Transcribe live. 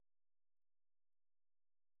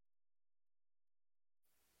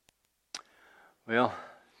Well,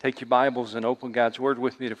 take your Bibles and open God's Word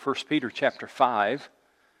with me to 1 Peter chapter 5.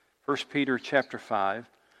 1 Peter chapter 5.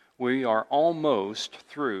 We are almost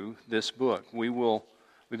through this book. We've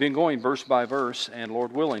been going verse by verse, and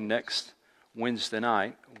Lord willing, next Wednesday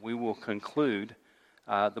night, we will conclude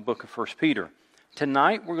the book of 1 Peter.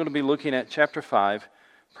 Tonight, we're going to be looking at chapter 5,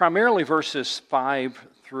 primarily verses 5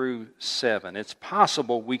 through 7. It's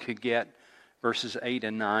possible we could get verses 8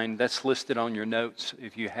 and 9. That's listed on your notes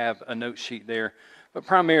if you have a note sheet there. But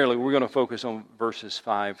primarily, we're going to focus on verses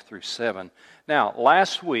 5 through 7. Now,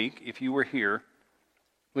 last week, if you were here,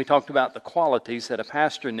 we talked about the qualities that a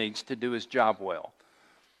pastor needs to do his job well.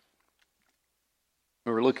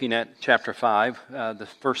 We were looking at chapter 5, the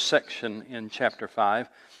first section in chapter 5.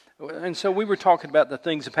 And so we were talking about the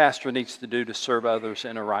things a pastor needs to do to serve others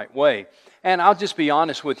in a right way. And I'll just be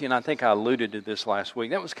honest with you, and I think I alluded to this last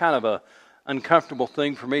week. That was kind of a uncomfortable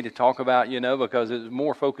thing for me to talk about, because it was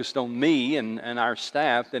more focused on me and our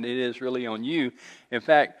staff than it is really on you. In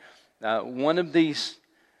fact,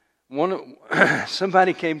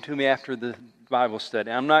 somebody came to me after the Bible study.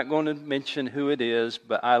 I'm not going to mention who it is,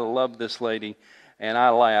 but I love this lady, and I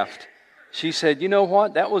laughed. She said, "You know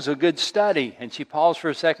what? That was a good study." And she paused for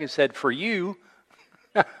a second and said, "For you."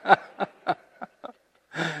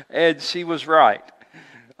 And she was right.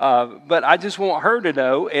 But I just want her to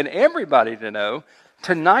know, and everybody to know,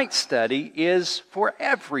 tonight's study is for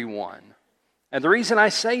everyone. And the reason I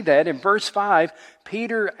say that, in verse 5,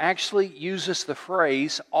 Peter actually uses the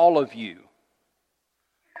phrase, all of you.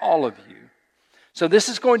 All of you. So this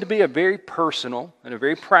is going to be a very personal and a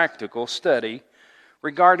very practical study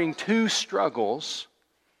regarding two struggles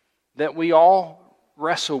that we all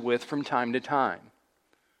wrestle with from time to time.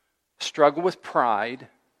 Struggle with pride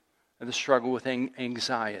and the struggle with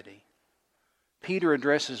anxiety. Peter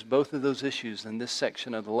addresses both of those issues in this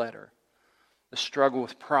section of the letter. The struggle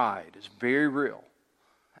with pride is very real,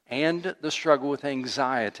 and the struggle with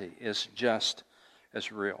anxiety is just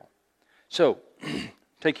as real. So,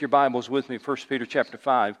 take your Bibles with me, 1 Peter chapter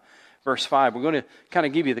 5, verse 5. We're going to kind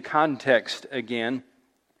of give you the context again.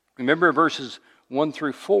 Remember verses 1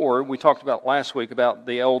 through 4, we talked about last week about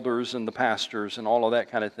the elders and the pastors and all of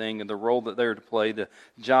that kind of thing and the role that they are to play, the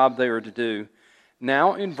job they are to do.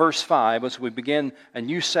 Now in verse 5, as we begin a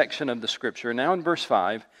new section of the Scripture, now in verse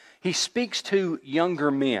 5, he speaks to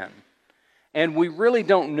younger men. And we really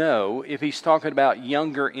don't know if he's talking about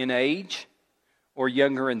younger in age or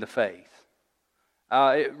younger in the faith.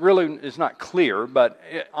 It really is not clear, but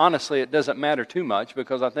honestly it doesn't matter too much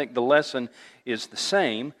because I think the lesson is the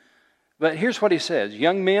same. But here's what he says,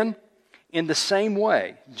 young men, in the same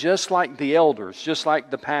way, just like the elders, just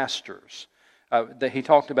like the pastors that he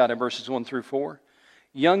talked about in verses 1 through 4,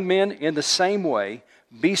 young men, in the same way,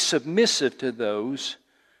 be submissive to those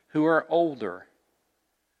who are older.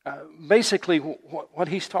 Basically, what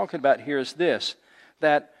he's talking about here is this,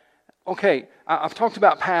 that, okay, I've talked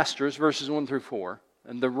about pastors, verses 1 through 4,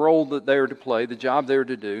 and the role that they are to play, the job they are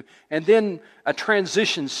to do, and then a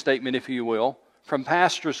transition statement, if you will, from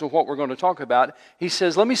pastors to what we're going to talk about. He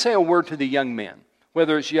says, let me say a word to the young men,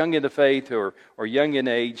 whether it's young in the faith or young in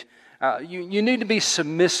age. You need to be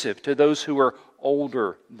submissive to those who are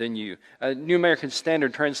older than you. New American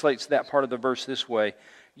Standard translates that part of the verse this way.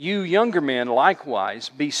 You younger men, likewise,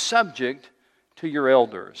 be subject to your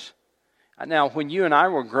elders. Now, when you and I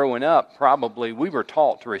were growing up, probably we were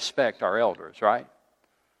taught to respect our elders, right?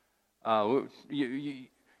 I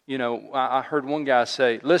heard one guy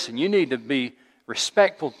say, listen, you need to be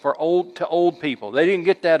respectful to old people. They didn't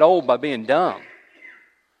get that old by being dumb.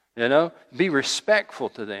 Be respectful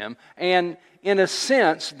to them. And in a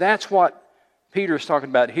sense, that's what Peter's talking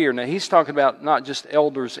about here. Now, he's talking about not just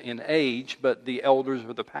elders in age, but the elders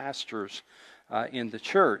or the pastors in the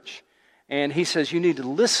church. And he says you need to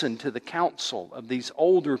listen to the counsel of these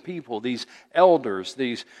older people, these elders,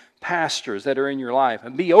 these pastors that are in your life,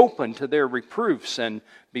 and be open to their reproofs and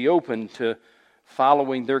be open to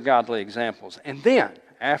following their godly examples. And then,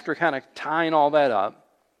 after kind of tying all that up,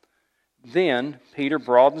 then Peter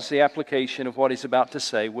broadens the application of what he's about to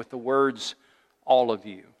say with the words, all of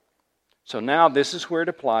you. So now this is where it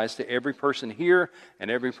applies to every person here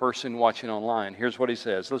and every person watching online. Here's what he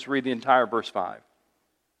says. Let's read the entire verse 5.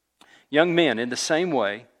 Young men, in the same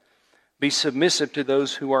way, be submissive to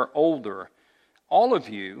those who are older. All of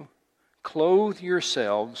you, clothe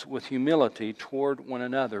yourselves with humility toward one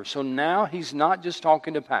another. So now he's not just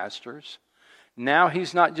talking to pastors. Now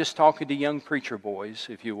he's not just talking to young preacher boys,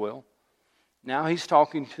 if you will. Now he's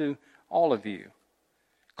talking to all of you.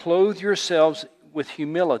 Clothe yourselves with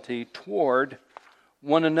humility toward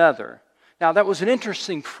one another. Now that was an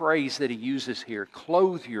interesting phrase that he uses here,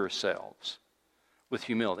 clothe yourselves. with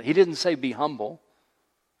humility. He didn't say be humble.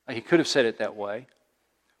 He could have said it that way.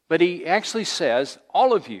 But he actually says,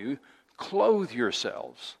 all of you, clothe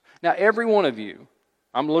yourselves. Now, every one of you,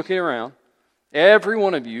 I'm looking around, every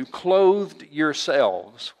one of you clothed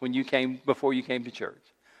yourselves before you came to church.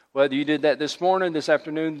 Whether you did that this morning, this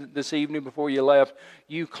afternoon, this evening before you left,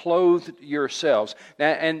 you clothed yourselves. Now,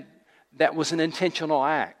 and that was an intentional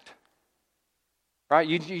act. Right?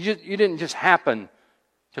 You didn't just happen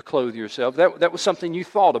to clothe yourself. That was something you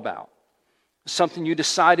thought about. Something you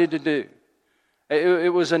decided to do.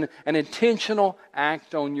 It was an intentional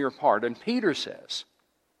act on your part. And Peter says,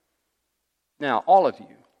 now, all of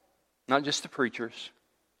you, not just the preachers,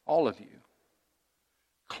 all of you,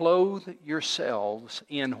 clothe yourselves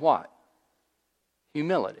in what?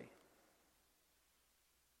 Humility.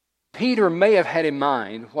 Peter may have had in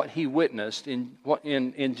mind what he witnessed in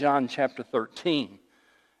John chapter 13.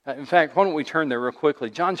 In fact, why don't we turn there real quickly?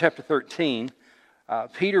 John chapter 13,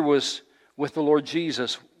 Peter was with the Lord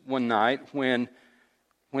Jesus one night when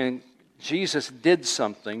Jesus did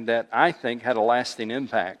something that I think had a lasting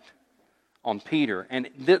impact on Peter. And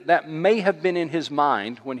that may have been in his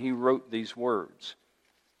mind when he wrote these words.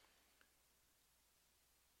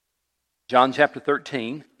 John chapter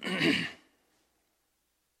 13.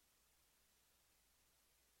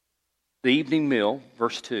 The evening meal,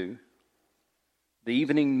 verse 2. The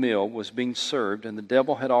evening meal was being served, and the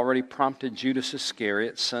devil had already prompted Judas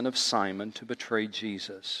Iscariot, son of Simon, to betray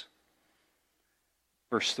Jesus.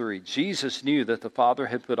 Verse 3, Jesus knew that the Father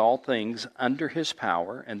had put all things under his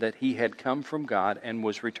power, and that he had come from God and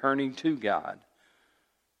was returning to God.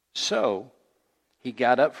 So he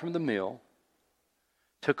got up from the meal,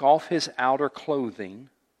 took off his outer clothing,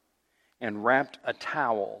 and wrapped a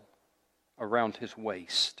towel around his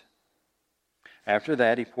waist. After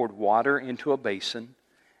that, he poured water into a basin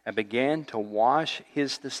and began to wash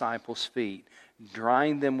his disciples' feet,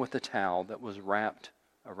 drying them with the towel that was wrapped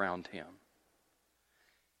around him.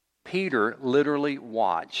 Peter literally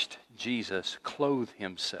watched Jesus clothe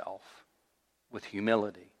himself with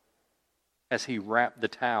humility as he wrapped the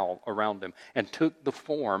towel around him and took the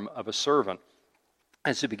form of a servant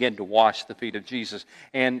as he began to wash the feet of Jesus.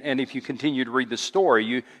 And if you continue to read the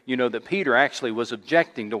story, you know that Peter actually was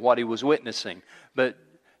objecting to what he was witnessing. But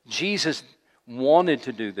Jesus wanted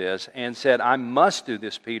to do this and said, I must do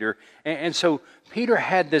this, Peter. And so Peter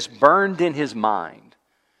had this burned in his mind,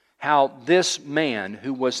 how this man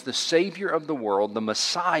who was the Savior of the world, the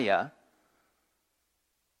Messiah,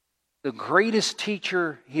 the greatest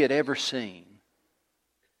teacher he had ever seen,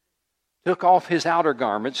 took off his outer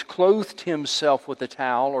garments, clothed himself with a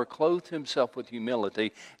towel or clothed himself with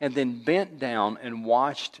humility, and then bent down and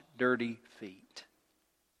washed dirty feet.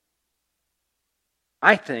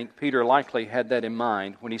 I think Peter likely had that in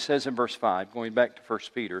mind when he says in verse 5, going back to 1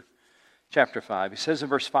 Peter chapter 5, he says in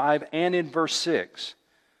verse 5 and in verse 6,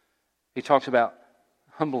 he talks about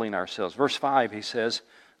humbling ourselves. Verse 5, he says,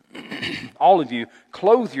 all of you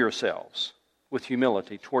clothe yourselves with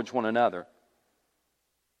humility towards one another.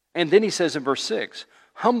 And then he says in verse 6,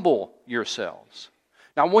 humble yourselves.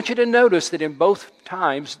 Now I want you to notice that in both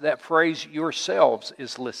times that phrase yourselves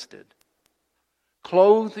is listed.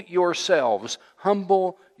 Clothe yourselves,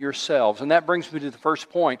 humble yourselves. And that brings me to the first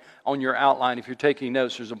point on your outline. If you're taking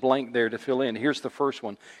notes, there's a blank there to fill in. Here's the first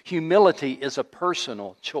one. Humility is a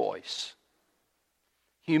personal choice.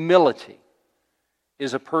 Humility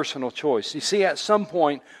is a personal choice. You see, at some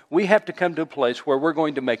point, we have to come to a place where we're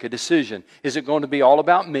going to make a decision. Is it going to be all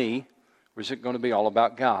about me, or is it going to be all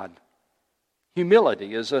about God?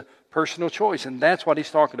 Humility is a personal choice, and that's what he's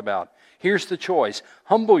talking about. Here's the choice.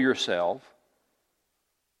 Humble yourself.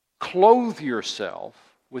 Clothe yourself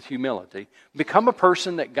with humility. Become a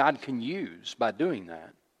person that God can use by doing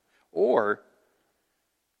that. Or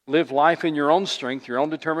live life in your own strength, your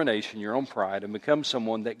own determination, your own pride, and become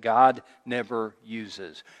someone that God never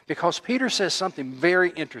uses. Because Peter says something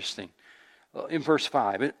very interesting in verse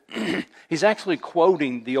 5. He's actually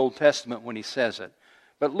quoting the Old Testament when he says it.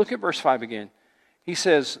 But look at verse 5 again. He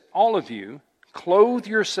says, all of you, clothe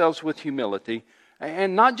yourselves with humility,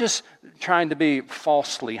 and not just trying to be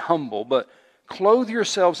falsely humble, but clothe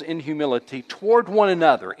yourselves in humility toward one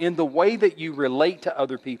another in the way that you relate to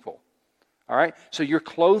other people. All right? So you're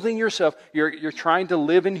clothing yourself, you're trying to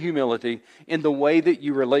live in humility in the way that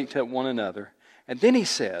you relate to one another. And then he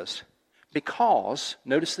says, because,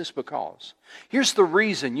 notice this because, here's the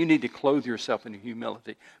reason you need to clothe yourself in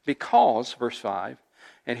humility. Because, verse 5,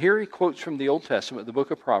 and here he quotes from the Old Testament, the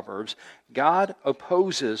book of Proverbs, God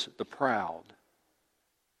opposes the proud,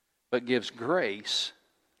 but gives grace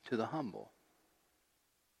to the humble.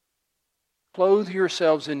 Clothe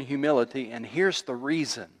yourselves in humility, and here's the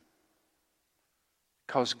reason.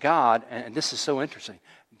 Because God, and this is so interesting,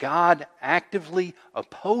 God actively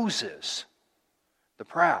opposes the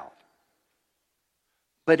proud,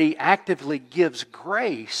 but He actively gives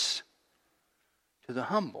grace to the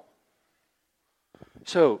humble.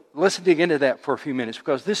 So let's dig into that for a few minutes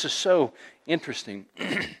because this is so interesting.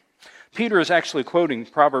 Peter is actually quoting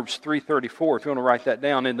Proverbs 3:34. If you want to write that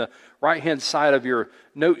down, in the right-hand side of your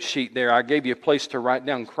note sheet there, I gave you a place to write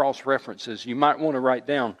down cross references. You might want to write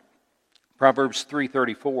down Proverbs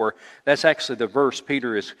 3:34. That's actually the verse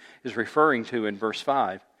Peter is referring to in verse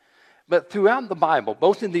 5. But throughout the Bible,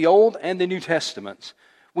 both in the Old and the New Testaments,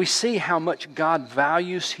 we see how much God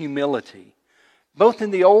values humility. Both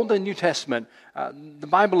in the Old and New Testament, the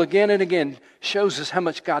Bible again and again shows us how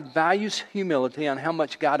much God values humility and how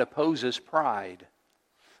much God opposes pride.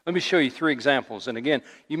 Let me show you 3 examples. And again,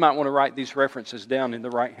 you might want to write these references down in the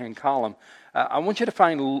right-hand column. I want you to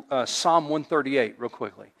find Psalm 138 real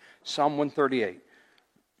quickly. Psalm 138.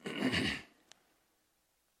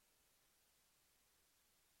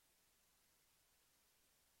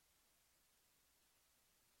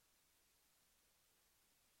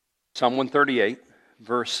 Psalm 138,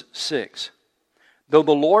 verse 6. Though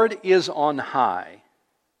the Lord is on high,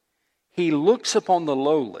 He looks upon the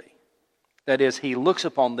lowly. That is, He looks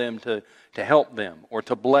upon them to help them or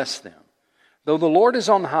to bless them. Though the Lord is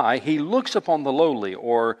on high, He looks upon the lowly,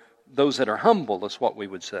 or those that are humble, is what we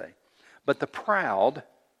would say. But the proud,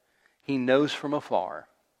 He knows from afar.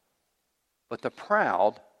 But the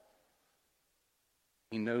proud,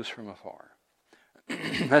 He knows from afar.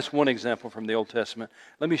 That's one example from the Old Testament.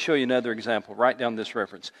 Let me show you another example. Write down this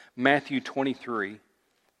reference. Matthew 23,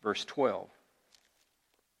 verse 12.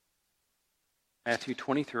 Matthew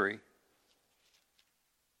 23,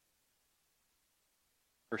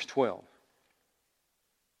 verse 12.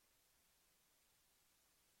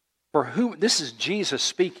 This is Jesus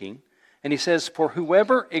speaking, and He says, "For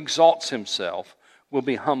whoever exalts himself will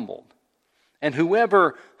be humbled, and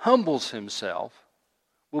whoever humbles himself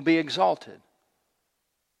will be exalted."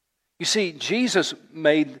 You see, Jesus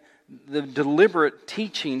made the deliberate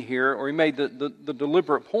teaching here, or He made the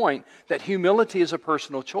deliberate point that humility is a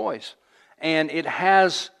personal choice. And it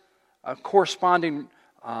has a corresponding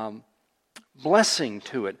blessing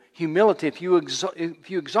to it. Humility, if you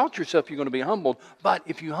exalt yourself, you're going to be humbled. But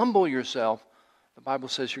if you humble yourself, the Bible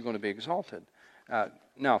says you're going to be exalted.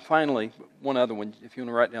 Now, finally, one other one, if you want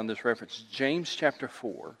to write down this reference. James chapter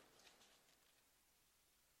 4.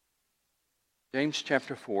 James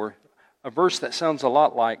chapter 4. A verse that sounds a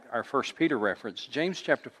lot like our 1 Peter reference. James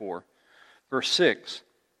chapter 4, verse 6.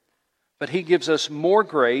 But He gives us more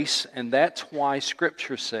grace, and that's why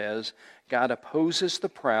Scripture says God opposes the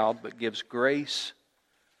proud, but gives grace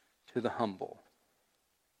to the humble.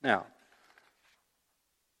 Now,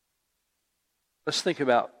 let's think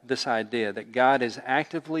about this idea that God is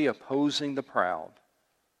actively opposing the proud,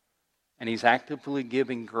 and He's actively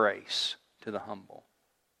giving grace to the humble.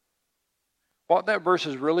 What that verse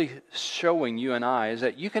is really showing you and I is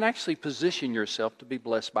that you can actually position yourself to be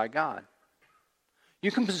blessed by God. You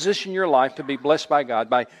can position your life to be blessed by God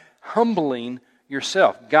by humbling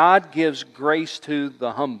yourself. God gives grace to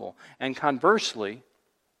the humble. And conversely,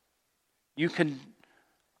 you can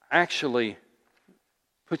actually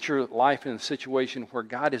put your life in a situation where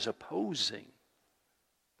God is opposing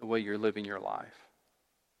the way you're living your life.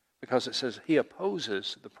 Because it says He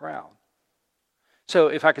opposes the proud. So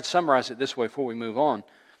if I could summarize it this way before we move on,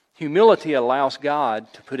 humility allows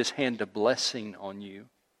God to put His hand of blessing on you.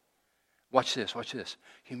 Watch this, watch this.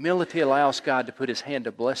 Humility allows God to put His hand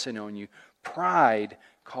of blessing on you. Pride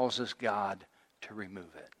causes God to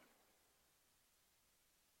remove it.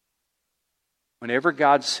 Whenever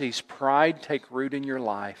God sees pride take root in your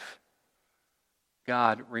life,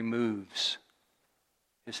 God removes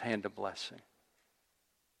His hand of blessing.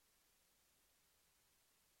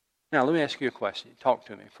 Now, let me ask you a question. Talk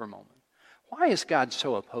to me for a moment. Why is God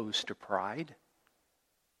so opposed to pride?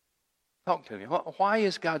 Talk to me. Why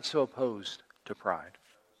is God so opposed to pride?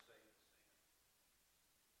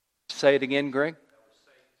 Say it again, Greg.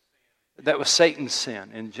 That was Satan's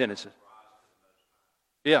sin in Genesis.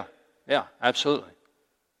 Yeah, absolutely.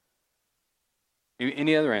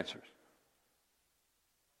 Any other answers?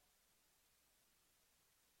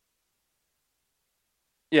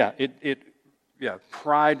 Yeah,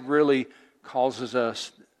 pride really causes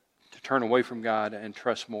us to turn away from God and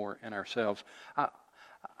trust more in ourselves.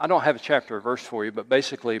 I don't have a chapter or verse for you, but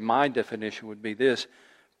basically my definition would be this.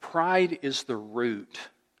 Pride is the root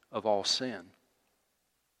of all sin.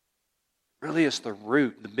 Really is the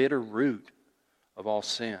root, the bitter root of all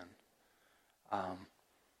sin.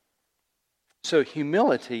 So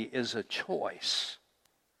humility is a choice.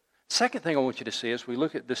 Second thing I want you to see as we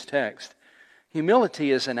look at this text,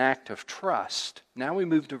 humility is an act of trust. Now we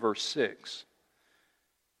move to verse 6.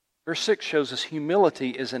 Verse 6 shows us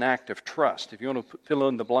humility is an act of trust. If you want to fill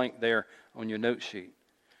in the blank there on your note sheet.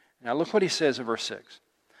 Now look what he says in verse 6.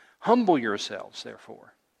 Humble yourselves,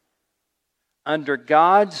 therefore, under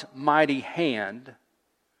God's mighty hand,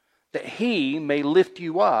 that He may lift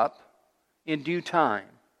you up in due time.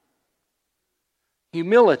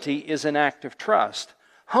 Humility is an act of trust.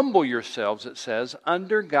 Humble yourselves, it says,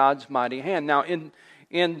 under God's mighty hand. Now,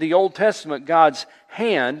 in the Old Testament, God's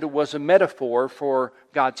hand was a metaphor for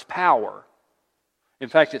God's power. In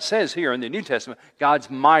fact, it says here in the New Testament, God's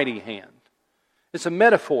mighty hand. It's a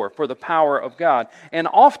metaphor for the power of God. And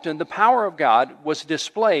often the power of God was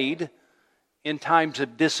displayed in times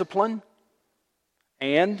of discipline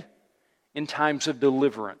and in times of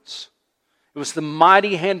deliverance. It was the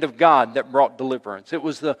mighty hand of God that brought deliverance. It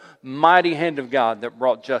was the mighty hand of God that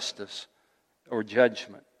brought justice or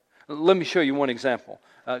judgment. Let me show you one example.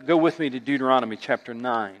 Go with me to Deuteronomy chapter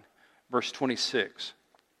 9, verse 26.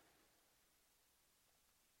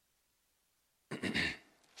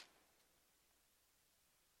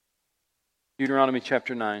 Deuteronomy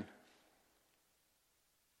chapter 9,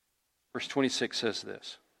 verse 26 says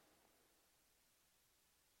this.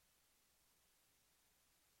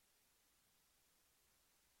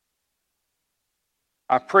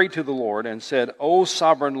 I prayed to the Lord and said, O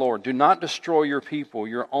sovereign Lord, do not destroy your people,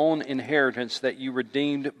 your own inheritance that you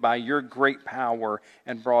redeemed by your great power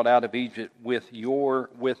and brought out of Egypt with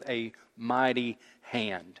a mighty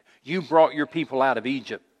hand. You brought your people out of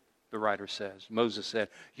Egypt, the writer says. Moses said,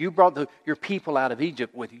 you brought your people out of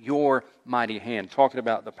Egypt with your mighty hand, talking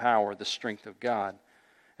about the power, the strength of God.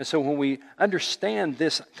 And so when we understand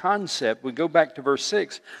this concept, we go back to verse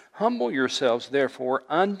 6. Humble yourselves, therefore,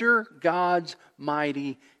 under God's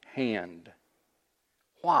mighty hand.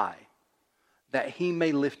 Why? That He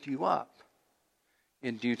may lift you up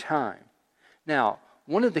in due time. Now,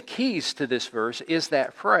 one of the keys to this verse is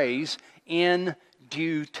that phrase, in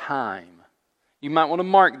due time. You might want to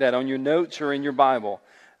mark that on your notes or in your Bible.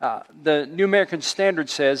 The New American Standard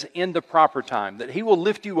says, in the proper time, that He will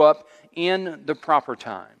lift you up in the proper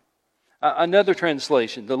time. Another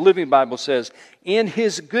translation, the Living Bible says, in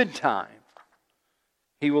His good time,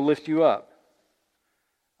 He will lift you up.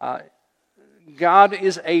 God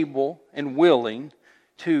is able and willing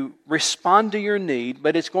to respond to your need,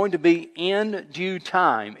 but it's going to be in due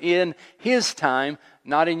time, in His time,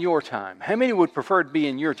 not in your time. How many would prefer to be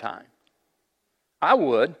in your time? I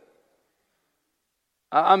would.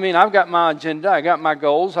 I mean, I've got my agenda, I got my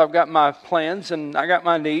goals, I've got my plans, and I got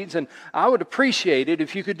my needs, and I would appreciate it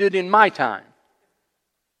if you could do it in my time.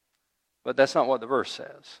 But that's not what the verse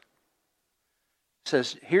says. It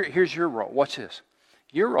says, here's your role. Watch this.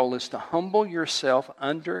 Your role is to humble yourself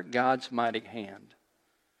under God's mighty hand,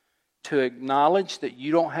 to acknowledge that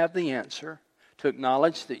you don't have the answer, to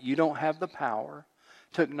acknowledge that you don't have the power,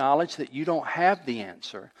 to acknowledge that you don't have the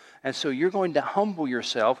answer. And so you're going to humble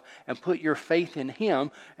yourself and put your faith in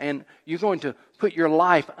Him, and you're going to put your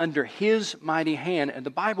life under His mighty hand. And the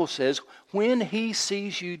Bible says, when He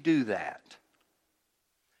sees you do that,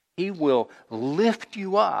 He will lift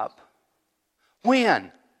you up.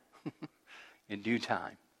 When? In due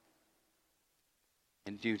time.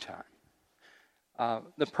 In due time.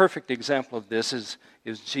 The perfect example of this is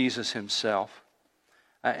Jesus Himself.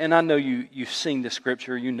 And I know you've seen the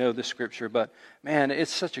Scripture, you know the Scripture, but man,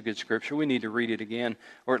 it's such a good Scripture. We need to read it again,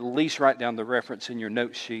 or at least write down the reference in your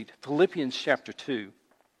note sheet. Philippians chapter 2.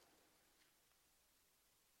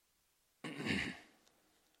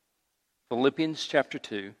 Philippians chapter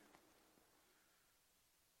 2,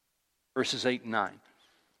 verses 8 and 9.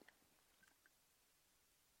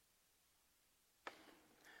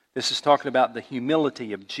 This is talking about the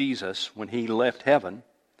humility of Jesus when He left heaven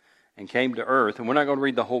and came to earth. And we're not going to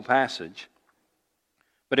read the whole passage.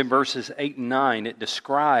 But in verses 8 and 9, it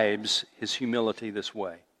describes His humility this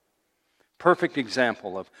way. Perfect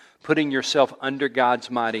example of putting yourself under God's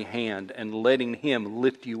mighty hand and letting Him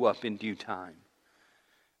lift you up in due time.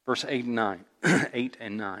 Verse 8 and 9. 8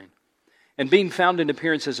 and 9. And being found in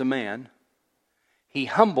appearance as a man, He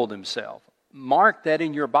humbled Himself. Mark that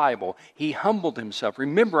in your Bible. He humbled Himself.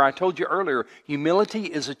 Remember, I told you earlier, humility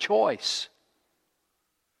is a choice.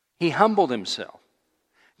 He humbled Himself.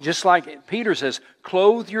 Just like Peter says,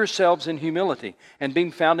 clothe yourselves in humility. And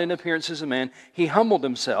being found in appearance as a man, He humbled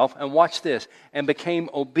Himself, and watch this, and became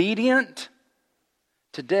obedient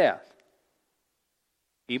to death,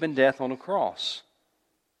 even death on a cross.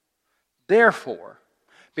 Therefore,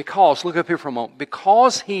 look up here for a moment,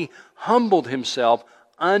 because He humbled Himself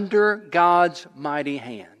under God's mighty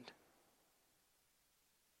hand,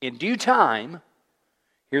 In due time,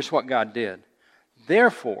 here's what God did.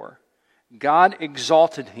 Therefore, God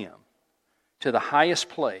exalted him to the highest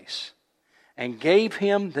place and gave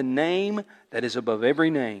him the name that is above every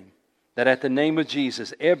name, that at the name of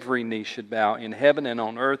Jesus every knee should bow in heaven and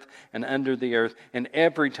on earth and under the earth, and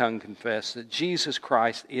every tongue confess that Jesus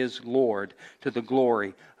Christ is Lord, to the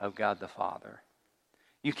glory of God the Father.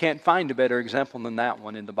 You can't find a better example than that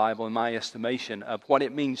one in the Bible, in my estimation, of what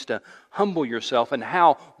it means to humble yourself and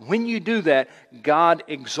how, when you do that, God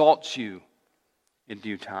exalts you in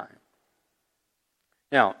due time.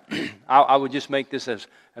 Now, I would just make this as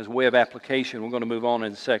a way of application. We're going to move on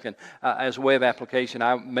in a second. As a way of application,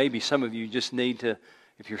 maybe some of you just need to,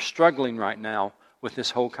 if you're struggling right now with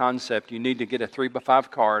this whole concept, you need to get a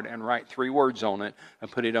 3x5 card and write 3 words on it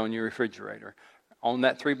and put it on your refrigerator. On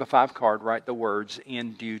that 3x5 card, write the words,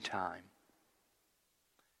 "in due time."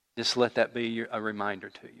 Just let that be a reminder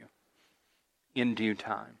to you. In due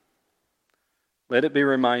time. Let it be a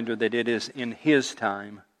reminder that it is in His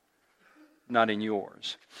time, not in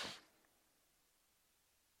yours.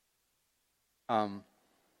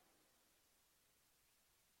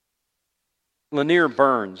 Lanier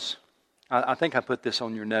Burns, I think I put this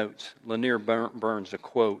on your notes. Lanier Burns, a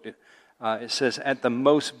quote. It says, "At the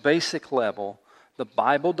most basic level, the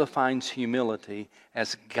Bible defines humility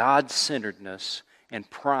as God-centeredness and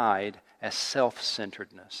pride as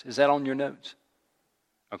self-centeredness." Is that on your notes?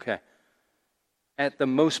 Okay. At the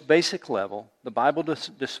most basic level, the Bible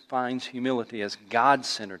defines humility as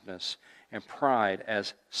God-centeredness and pride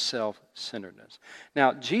as self-centeredness.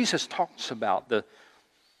 Now, Jesus talks about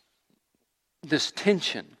this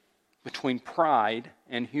tension between pride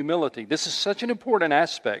and humility. This is such an important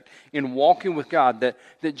aspect in walking with God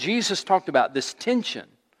that Jesus talked about this tension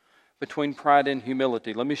between pride and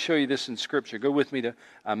humility. Let me show you this in Scripture. Go with me to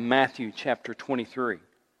Matthew chapter 23.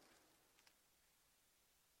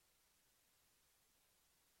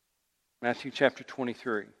 Matthew chapter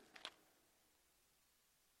 23.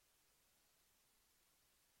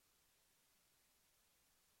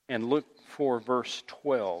 And look for verse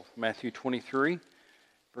 12. Matthew 23,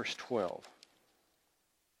 verse 12.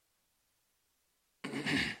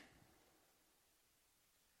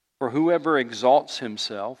 "For whoever exalts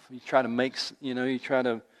himself," you try to make,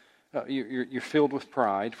 you're filled with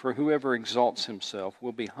pride. "For whoever exalts himself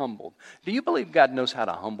will be humbled." Do you believe God knows how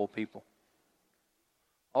to humble people?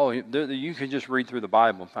 Oh, you can just read through the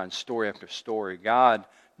Bible and find story after story. God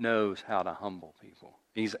knows how to humble people.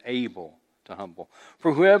 He's able to humble.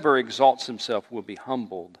 "For whoever exalts himself will be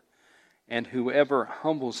humbled, and whoever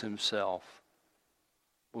humbles himself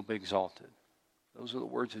will be exalted." Those are the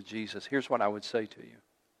words of Jesus. Here's what I would say to you.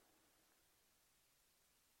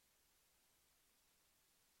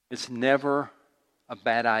 It's never a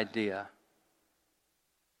bad idea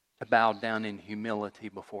to bow down in humility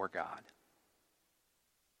before God.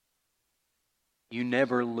 You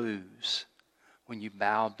never lose when you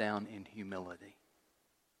bow down in humility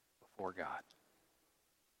before God.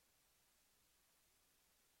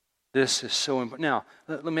 This is so important. Now,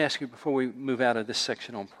 let me ask you before we move out of this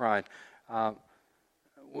section on pride.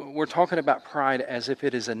 We're talking about pride as if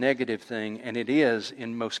it is a negative thing, and it is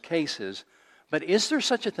in most cases. But is there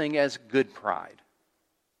such a thing as good pride?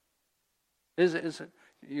 Is it?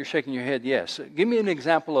 You're shaking your head, yes. Give me an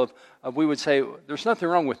example of we would say, there's nothing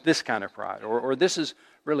wrong with this kind of pride, or this is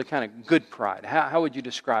really kind of good pride. How would you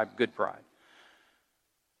describe good pride?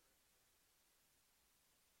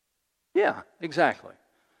 Yeah, exactly.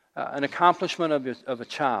 An accomplishment of a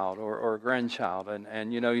child or a grandchild,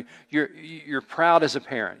 and you're proud as a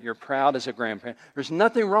parent, you're proud as a grandparent. There's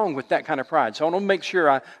nothing wrong with that kind of pride. So I want to make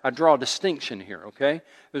sure I draw a distinction here, okay?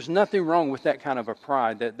 There's nothing wrong with that kind of a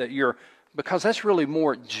pride that you're, because that's really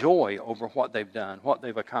more joy over what they've done, what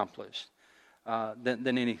they've accomplished,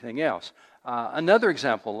 than anything else. Another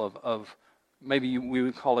example of maybe we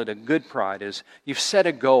would call it a good pride is you've set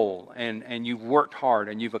a goal and you've worked hard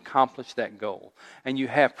and you've accomplished that goal. And you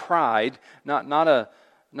have pride, not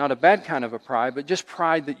a bad kind of a pride, but just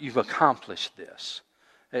pride that you've accomplished this.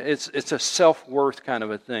 It's a self-worth kind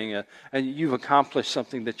of a thing. And you've accomplished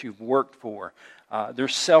something that you've worked for.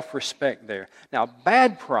 There's self-respect there. Now,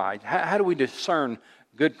 bad pride, how do we discern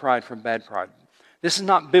good pride from bad pride? This is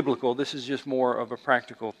not biblical. This is just more of a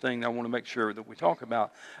practical thing I want to make sure that we talk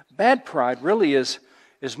about. Bad pride really is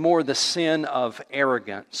more the sin of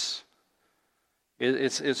arrogance.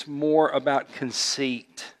 It's more about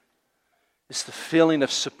conceit. It's the feeling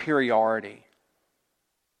of superiority.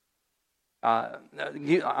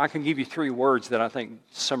 I can give you 3 words that I think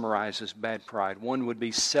summarizes bad pride. One would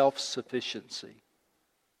be self-sufficiency.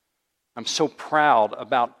 I'm so proud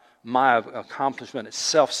about my accomplishment. It's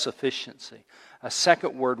self-sufficiency. A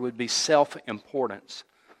second word would be self-importance.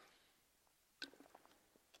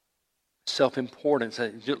 Self-importance.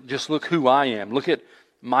 Just look who I am. Look at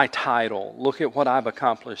my title. Look at what I've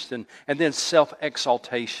accomplished. And then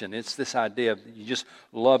self-exaltation. It's this idea of you just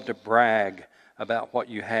love to brag about what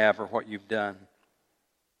you have or what you've done.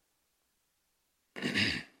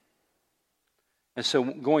 And so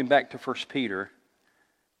going back to 1 Peter,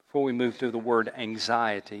 before we move to the word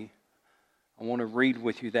anxiety, I want to read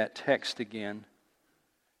with you that text again.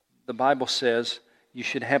 The Bible says you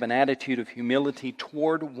should have an attitude of humility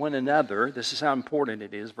toward one another. This is how important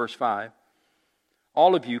it is, verse 5.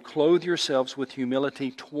 All of you clothe yourselves with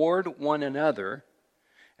humility toward one another.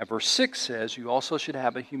 And verse 6 says you also should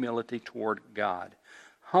have a humility toward God.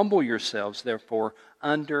 Humble yourselves, therefore,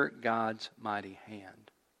 under God's mighty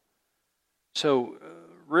hand. So,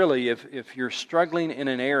 really, if you're struggling in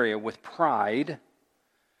an area with pride,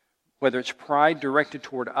 whether it's pride directed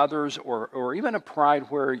toward others or even a pride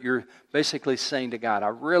where you're basically saying to God,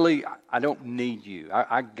 I don't need you.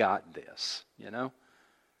 I got this, you know.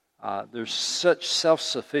 There's such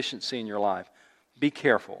self-sufficiency in your life. Be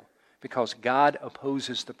careful, because God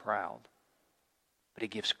opposes the proud, but He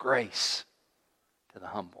gives grace to the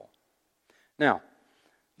humble. Now,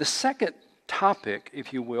 the second topic,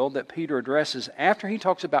 if you will, that Peter addresses after he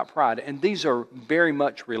talks about pride, and these are very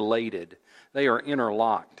much related. They are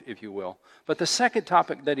interlocked, if you will. But the second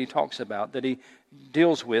topic that he talks about, that he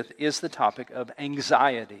deals with, is the topic of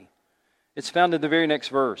anxiety. It's found in the very next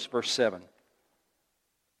verse, verse 7.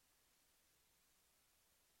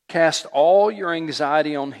 Cast all your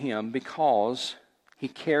anxiety on Him because He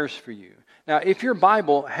cares for you. Now, if your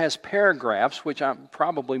Bible has paragraphs, which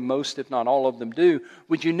probably most, if not all of them do,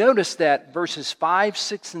 would you notice that verses 5,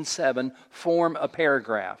 6, and 7 form a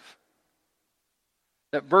paragraph?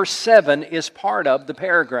 That verse 7 is part of the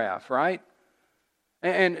paragraph, right?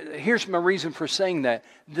 And here's my reason for saying that.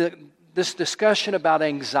 This discussion about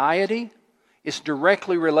anxiety is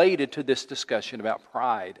directly related to this discussion about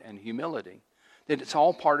pride and humility. That it's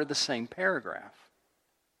all part of the same paragraph.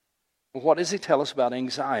 Well, what does he tell us about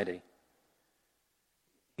anxiety?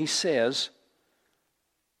 He says,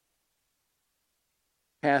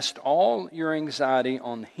 cast all your anxiety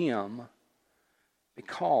on Him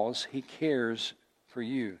because He cares for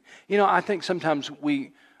you. You know, I think sometimes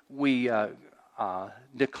we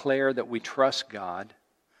declare that we trust God,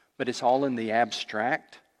 but it's all in the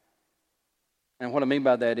abstract. And what I mean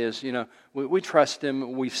by that is, you know, we trust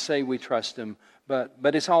Him, we say we trust Him,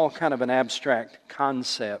 but it's all kind of an abstract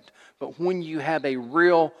concept. But when you have a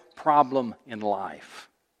real problem in life,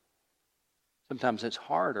 sometimes it's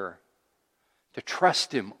harder to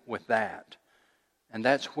trust Him with that. And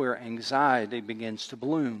that's where anxiety begins to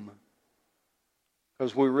bloom,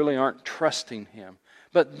 because we really aren't trusting Him.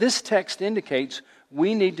 But this text indicates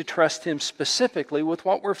we need to trust Him specifically with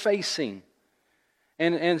what we're facing.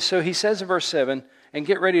 And so he says in verse 7, and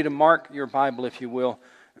get ready to mark your Bible if you will,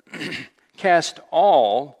 cast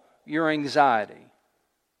all your anxiety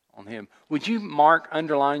on Him. Would you mark,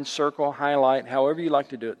 underline, circle, highlight, however you like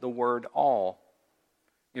to do it, the word all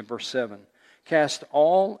in verse 7. Cast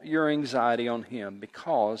all your anxiety on Him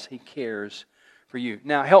because He cares for you.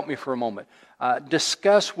 Now help me for a moment.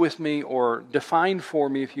 Discuss with me, or define for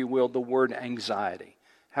me, if you will, the word anxiety.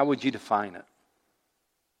 How would you define it?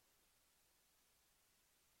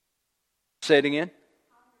 Say it again.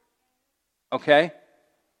 Okay.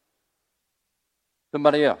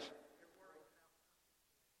 Somebody else.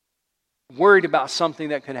 Worried about something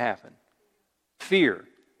that could happen. Fear.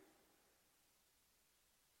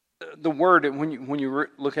 The word, when you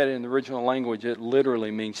look at it in the original language, it literally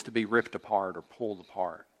means to be ripped apart or pulled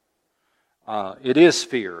apart. It is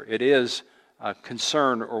fear. It is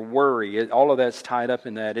concern or worry. All of that's tied up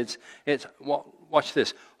in that. Well, watch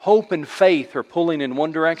this. Hope and faith are pulling in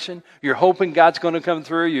one direction. You're hoping God's going to come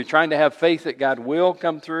through. You're trying to have faith that God will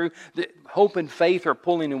come through. Hope and faith are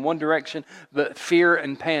pulling in one direction, but fear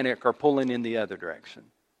and panic are pulling in the other direction.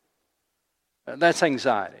 That's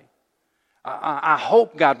anxiety. I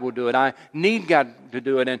hope God will do it. I need God to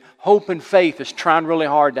do it. And hope and faith is trying really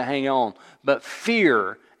hard to hang on. But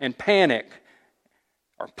fear and panic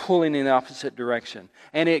are pulling in the opposite direction.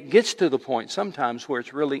 And it gets to the point sometimes where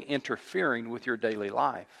it's really interfering with your daily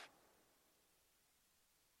life.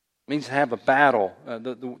 It means to have a battle.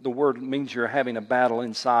 The word means you're having a battle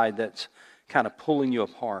inside that's kind of pulling you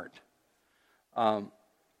apart.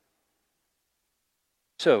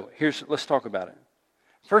 So let's talk about it.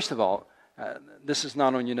 First of all, this is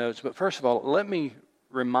not on your notes, but first of all, let me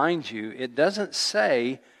remind you, it doesn't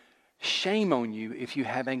say shame on you if you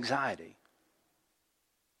have anxiety.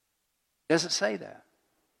 It doesn't say that.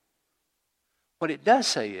 What it does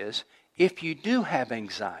say is, if you do have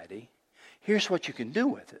anxiety, here's what you can do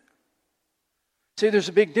with it. See, there's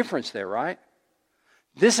a big difference there, right?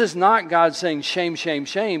 This is not God saying shame, shame,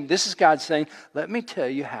 shame. This is God saying, let me tell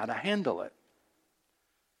you how to handle it.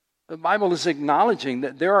 The Bible is acknowledging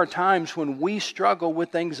that there are times when we struggle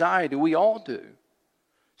with anxiety. We all do.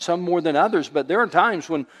 Some more than others, but there are times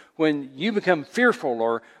when you become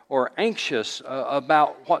fearful or anxious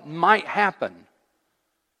about what might happen,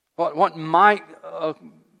 what might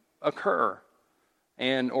occur,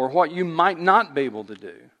 or what you might not be able to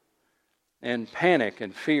do. And panic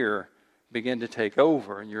and fear begin to take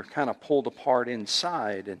over, and you're kind of pulled apart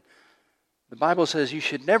inside. And the Bible says you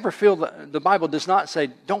should never feel that. The Bible does not say,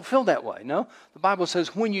 don't feel that way. No, the Bible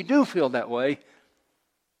says when you do feel that way,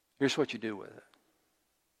 here's what you do with it.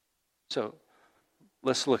 So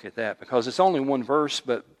let's look at that, because it's only one verse,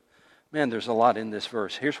 but man, there's a lot in this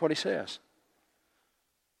verse. Here's what he says.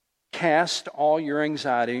 Cast all your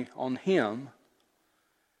anxiety on Him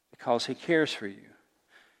because He cares for you.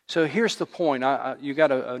 So here's the point. You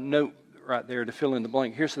got a note right there to fill in the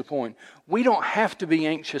blank. Here's the point. We don't have to be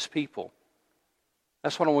anxious people.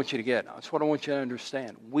 That's what I want you to get. That's what I want you to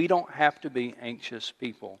understand. We don't have to be anxious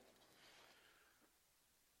people.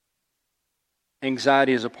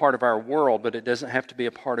 Anxiety is a part of our world, but it doesn't have to be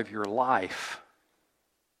a part of your life.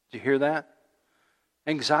 Did you hear that?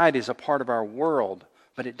 Anxiety is a part of our world,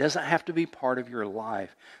 but it doesn't have to be part of your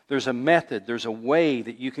life. There's a method, there's a way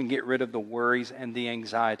that you can get rid of the worries and the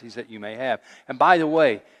anxieties that you may have. And by the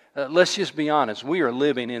way, let's just be honest, we are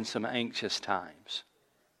living in some anxious times.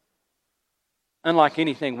 Unlike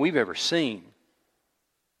anything we've ever seen.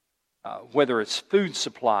 Whether it's food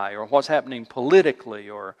supply or what's happening politically,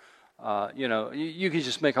 or you can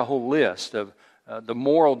just make a whole list of the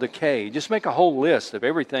moral decay. Just make a whole list of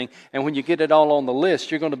everything, and when you get it all on the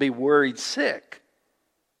list, you're going to be worried sick,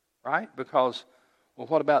 right? Because, well,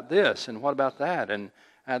 what about this and what about that? And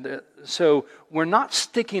so we're not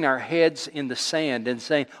sticking our heads in the sand and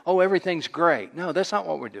saying, "Oh, everything's great." No, that's not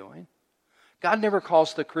what we're doing. God never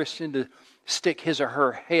calls the Christian to stick his or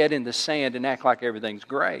her head in the sand and act like everything's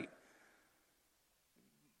great.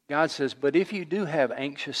 God says, but if you do have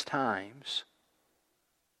anxious times,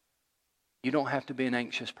 you don't have to be an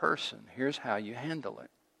anxious person. Here's how you handle it.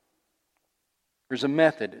 There's a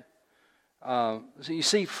method. So you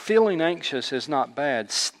see, feeling anxious is not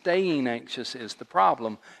bad. Staying anxious is the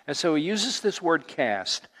problem. And so he uses this word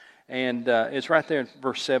cast. And it's right there in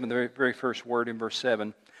verse 7, the very first word in verse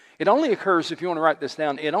 7. It only occurs, if you want to write this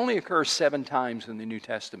down, it only occurs 7 times in the New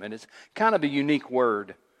Testament. It's kind of a unique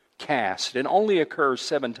word, cast. It only occurs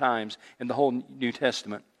 7 times in the whole New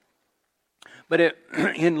Testament. But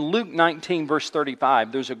in Luke 19, verse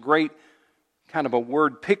 35, there's a great kind of a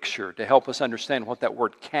word picture to help us understand what that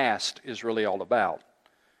word cast is really all about.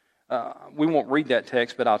 We won't read that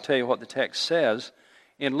text, but I'll tell you what the text says.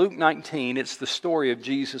 In Luke 19, it's the story of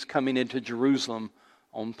Jesus coming into Jerusalem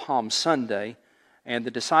on Palm Sunday. And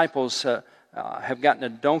the disciples have gotten a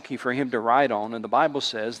donkey for him to ride on. And the Bible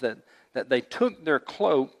says that they took their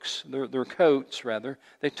cloaks, their coats rather,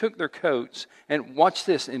 they took their coats, and watch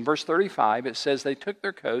this, in verse 35 it says they took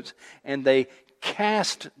their coats and they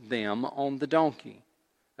cast them on the donkey.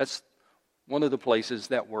 That's one of the places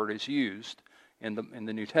that word is used in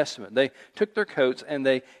the New Testament. They took their coats and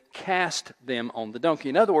they cast them on the donkey.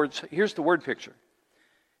 In other words, here's the word picture.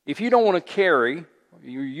 If you don't want to carry,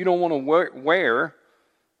 you don't want to wear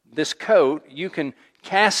this coat, you can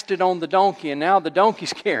cast it on the donkey, and now the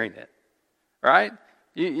donkey's carrying it. Right?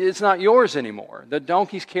 It's not yours anymore. The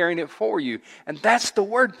donkey's carrying it for you. And that's the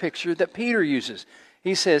word picture that Peter uses.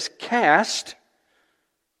 He says, cast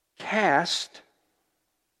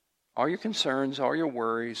all your concerns, all your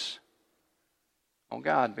worries on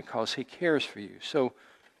God, because He cares for you. So,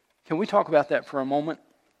 can we talk about that for a moment?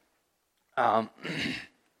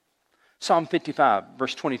 Psalm 55,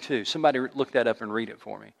 verse 22. Somebody look that up and read it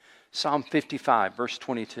for me. Psalm 55, verse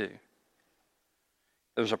 22.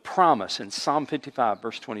 There's a promise in Psalm 55,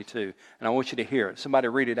 verse 22, and I want you to hear it. Somebody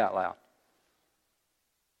read it out loud.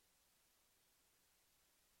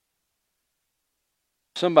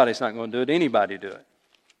 Somebody's not going to do it. Anybody do it.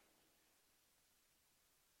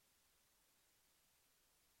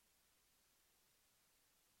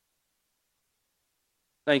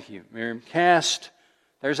 Thank you, Miriam. Cast,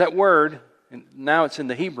 there's that word, and now it's in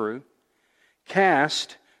the Hebrew.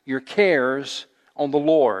 Cast your cares on the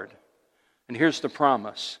Lord. And here's the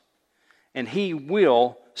promise. And He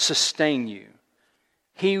will sustain you.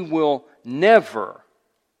 He will never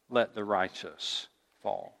let the righteous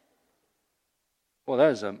fall. Well,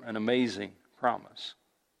 that is an amazing promise.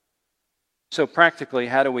 So practically,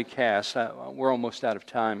 how do we cast? We're almost out of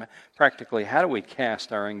time. Practically, how do we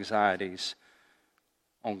cast our anxieties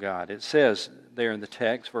on God? It says there in the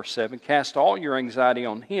text, verse 7, cast all your anxiety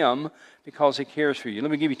on Him because He cares for you.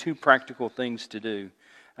 Let me give you two practical things to do.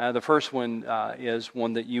 The first one is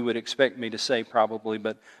one that you would expect me to say probably,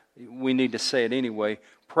 but we need to say it anyway.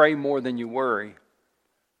 Pray more than you worry.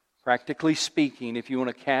 Practically speaking, if you want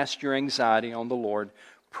to cast your anxiety on the Lord,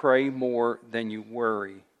 pray more than you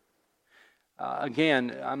worry.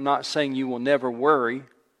 Again, I'm not saying you will never worry,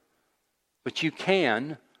 but you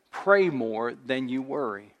can pray more than you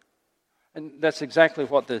worry. And that's exactly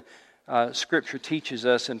what the Scripture teaches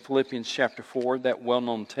us in Philippians chapter 4, that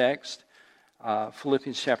well-known text.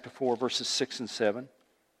 Philippians chapter 4, verses 6 and 7.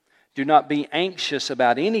 Do not be anxious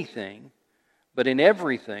about anything, but in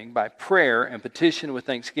everything, by prayer and petition with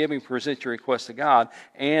thanksgiving, present your requests to God.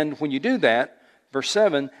 And when you do that, verse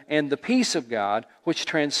 7, and the peace of God, which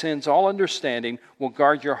transcends all understanding, will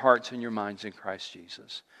guard your hearts and your minds in Christ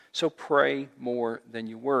Jesus. So pray more than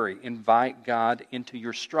you worry. Invite God into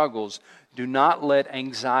your struggles. Do not let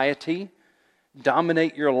anxiety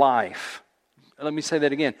dominate your life. Let me say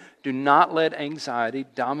that again. Do not let anxiety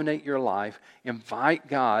dominate your life. Invite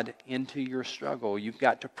God into your struggle. You've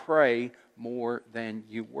got to pray more than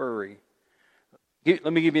you worry.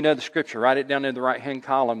 Let me give you another scripture. Write it down in the right-hand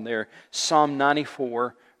column there. Psalm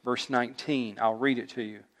 94, verse 19. I'll read it to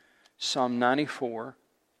you. Psalm 94,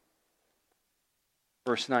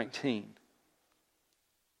 verse 19.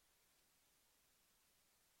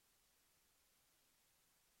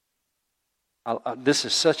 This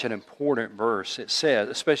is such an important verse. It says,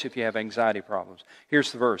 especially if you have anxiety problems.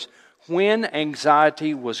 Here's the verse. When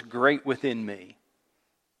anxiety was great within me,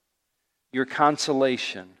 your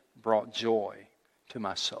consolation brought joy to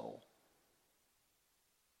my soul.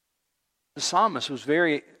 The psalmist was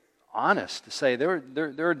very honest to say there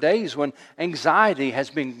are days when anxiety has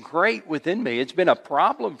been great within me. It's been a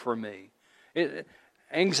problem for me.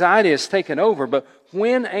 Anxiety has taken over, but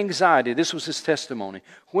when anxiety, this was his testimony,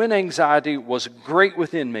 when anxiety was great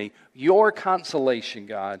within me, your consolation,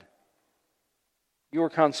 God, your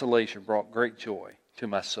consolation brought great joy to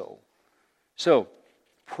my soul. So,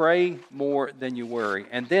 pray more than you worry.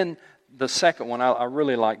 And then the second one, I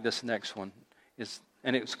really like this next one,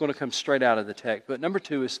 and it's going to come straight out of the text. But number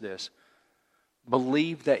 2 is this.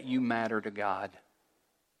 Believe that you matter to God.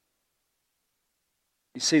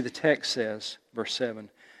 You see, the text says, verse 7,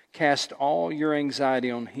 cast all your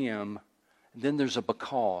anxiety on Him. And then there's a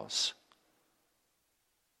because.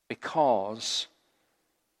 Because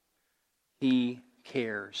He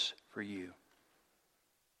cares for you.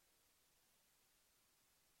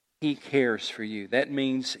 He cares for you. That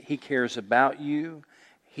means He cares about you.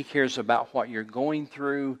 He cares about what you're going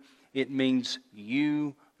through. It means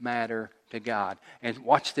you matter to God. And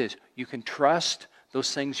watch this. You can trust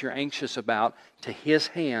those things you're anxious about to His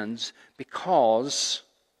hands because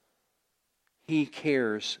He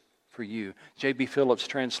cares for you. J.B. Phillips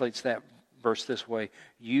translates that verse this way.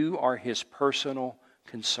 You are His personal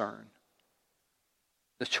concern.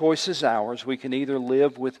 The choice is ours. We can either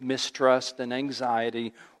live with mistrust and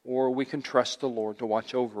anxiety, or we can trust the Lord to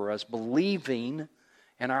watch over us, believing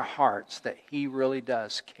in our hearts that He really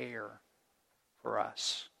does care for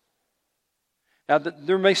us. Now,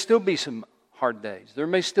 there may still be some hard days. There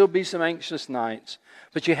may still be some anxious nights,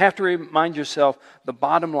 but you have to remind yourself, the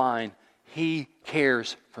bottom line, He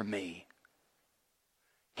cares for me.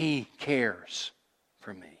 He cares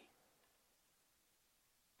for me.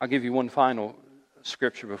 I'll give you one final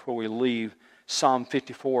scripture before we leave. Psalm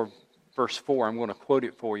 54, verse 4. I'm going to quote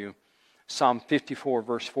it for you. Psalm 54,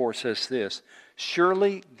 verse 4 says this,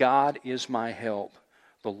 surely God is my help.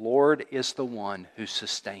 The Lord is the one who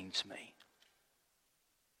sustains me.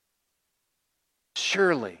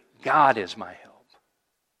 Surely God is my help.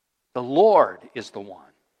 The Lord is the one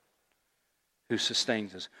who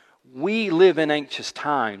sustains us. We live in anxious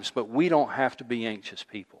times, but we don't have to be anxious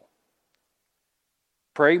people.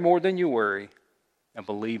 Pray more than you worry and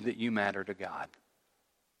believe that you matter to God.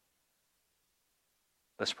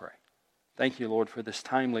 Let's pray. Thank you, Lord, for this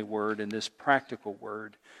timely word and this practical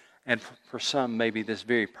word, and for some, maybe this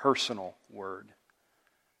very personal word.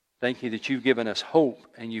 Thank you that you've given us hope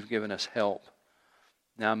and you've given us help.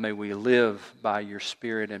 Now may we live by your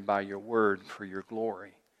Spirit and by your word for your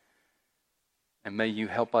glory. And may you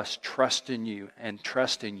help us trust in you and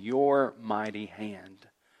trust in your mighty hand,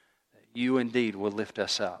 that you indeed will lift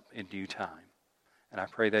us up in due time. And I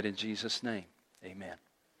pray that in Jesus' name. Amen.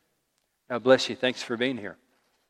 God bless you. Thanks for being here.